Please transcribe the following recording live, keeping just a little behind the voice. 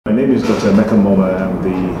My name is Dr. Emeka Moma. I'm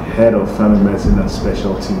the head of family medicine and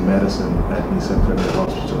specialty medicine at Nisa Premier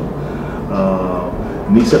Hospital.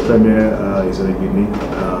 Nisa Premier is in a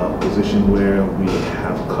unique position where we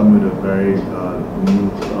have come with a very new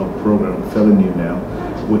program, fairly new now,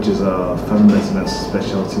 which is family medicine and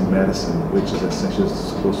specialty medicine, which is essentially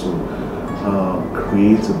supposed to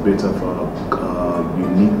create a bit of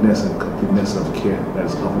uniqueness and completeness of care that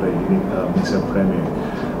is offered at unique Nisa Premier.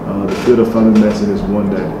 The field of family medicine is one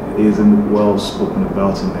that isn't well spoken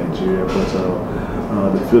about in Nigeria,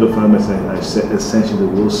 but the field of family medicine essentially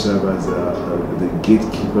will serve as the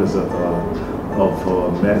gatekeepers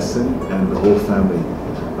of medicine and the whole family.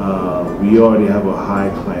 We already have a high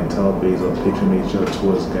clientele base of patronage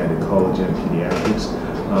towards gynecology and pediatrics,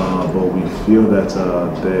 but we feel that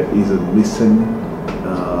there is a missing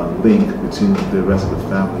link between the rest of the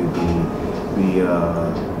family.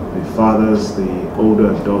 The fathers, the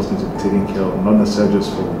older adults need to be taken care of, not necessarily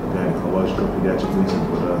just for gynecological pediatric reasons,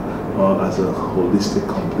 but as a holistic,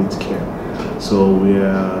 complete care. So we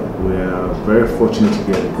are very fortunate to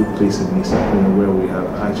get a good place in Nisa Premier, where we have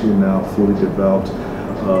actually now fully developed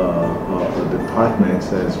a department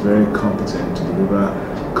that is very competent to deliver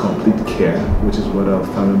complete care, which is what our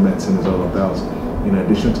family medicine is all about. In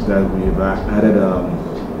addition to that, we have added a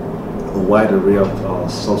wide array of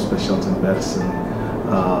subspecialty medicine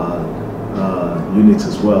units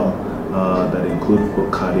as well, that include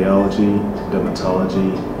cardiology,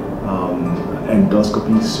 dermatology,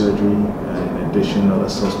 endoscopy, surgery, and in addition other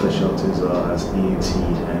subspecialties as ENT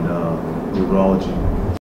and urology.